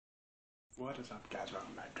What is up, guys?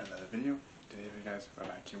 Welcome back to another video. Today we guys are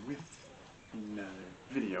back here with another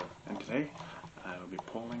video, and today I will be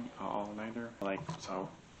pulling an all-nighter. So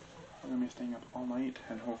I'm gonna be staying up all night,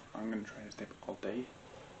 and I'm gonna try to stay up all day.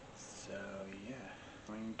 So yeah,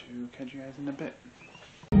 I'm going to catch you guys in a bit.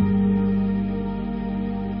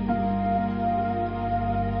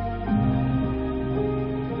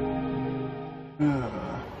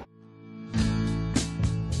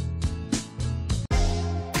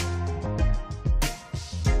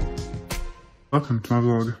 Welcome to my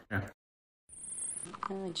vlog. Yeah.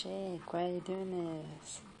 Oh, Jake, why are you doing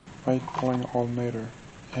this? I'm pulling all-nighter,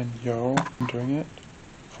 and yo, I'm doing it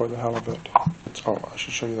for the hell of it. I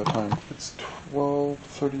should show you the time. It's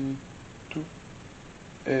 12:32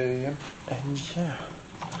 a.m. and yeah,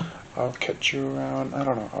 I'll catch you around. I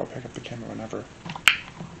don't know. I'll pick up the camera whenever.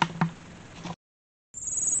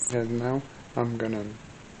 And now I'm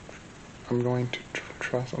going to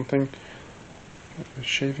try something.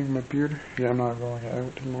 Shaving my beard. Yeah, I'm not growing it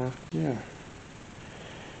out anymore. Yeah.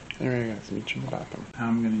 Anyway, guys, meet you in the bathroom. Now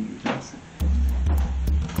I'm gonna use this.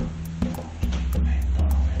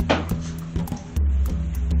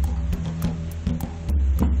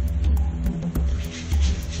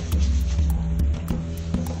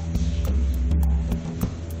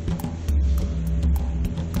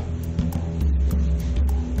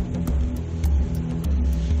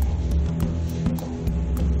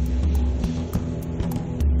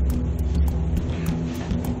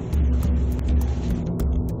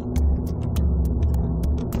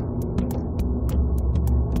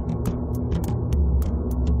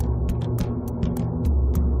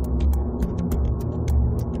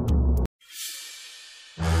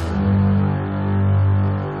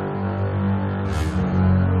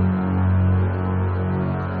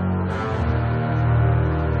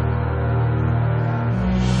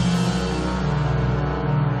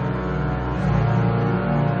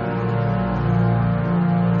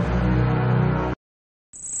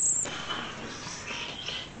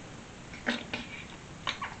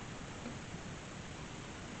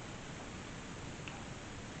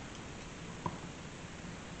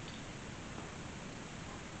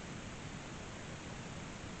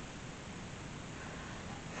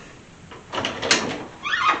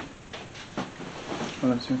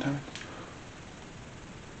 Well, let's see what time it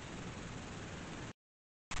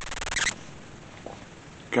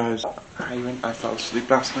is. Guys, I fell asleep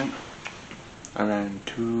last night around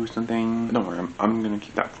 2 something. Don't worry, I'm gonna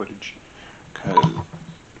keep that footage, cause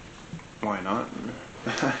why not?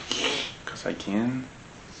 Cause I can.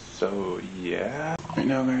 So yeah. Right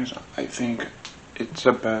now, guys, I think it's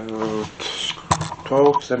about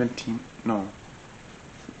 12:17. No,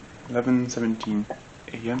 11:17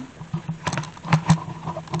 a.m.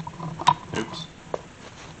 Oops.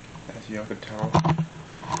 As y'all can tell.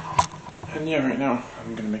 And yeah, right now,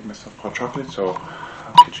 I'm gonna make myself hot chocolate, so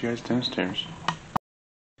I'll catch you guys downstairs.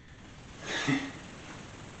 Do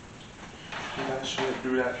that shit,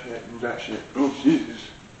 do that shit, do that shit. Oh,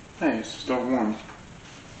 Jesus. Hey, it's still warm.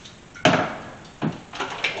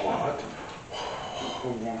 What?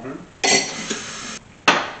 Oh, warm?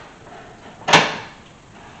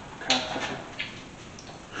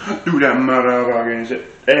 Do that motherfucking shit.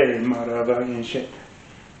 Hey, motherfucking shit.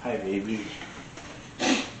 Hi, baby.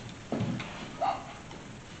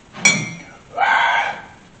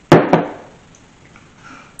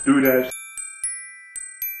 Do that.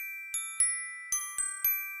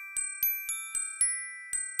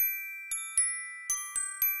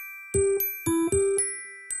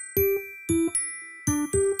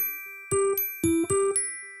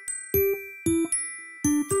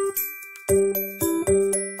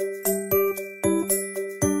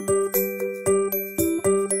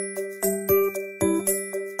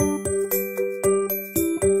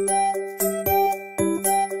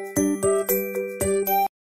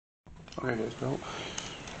 Okay, guys, well,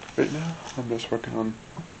 right now I'm just working on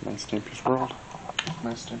my Stampy's World.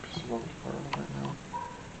 My Stampy's World right now.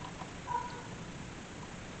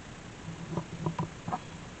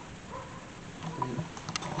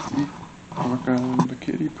 See, I'm working on the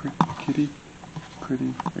pretty kitty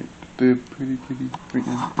right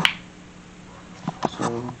now. So,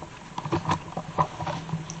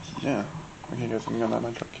 yeah. Okay, guys, I'm gonna let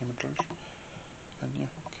my camera charge. And yeah,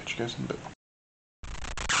 catch you guys in a bit.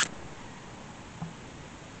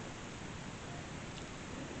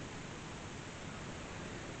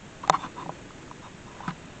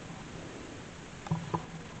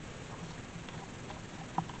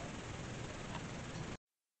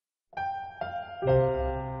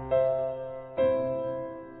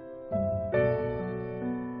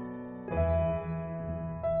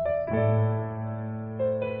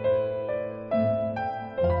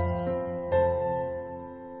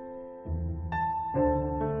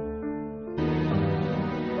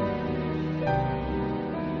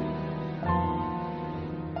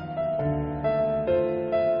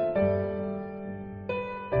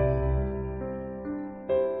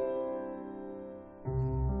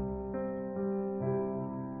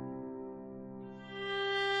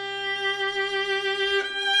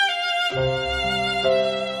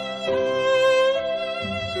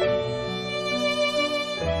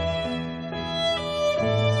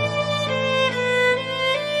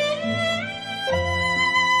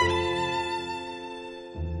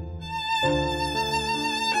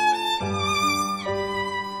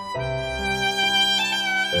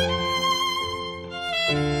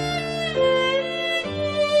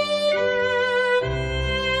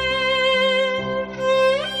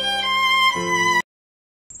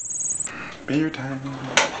 beer time.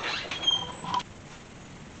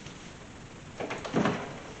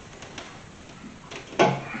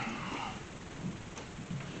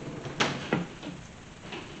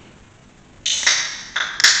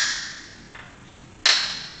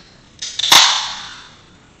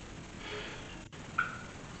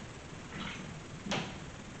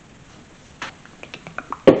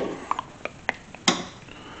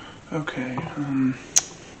 Okay,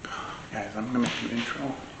 guys, I'm gonna make an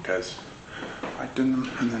intro because I did them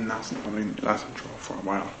and then that's probably the last intro for a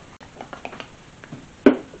while.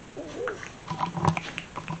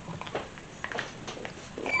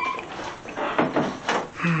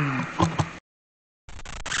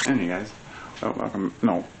 Anyway, guys,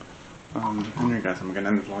 anyway, guys, I'm gonna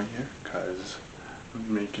end the vlog here because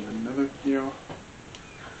I'm making another video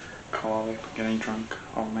called Getting Drunk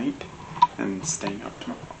All Night and Staying Up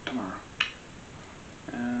Tomorrow.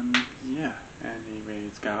 Yeah,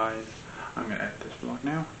 anyways, guys, I'm gonna edit this vlog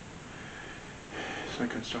now so I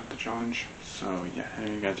can start the challenge. So, yeah,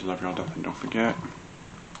 anyway, guys, love you all death and don't forget,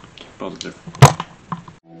 keep positive.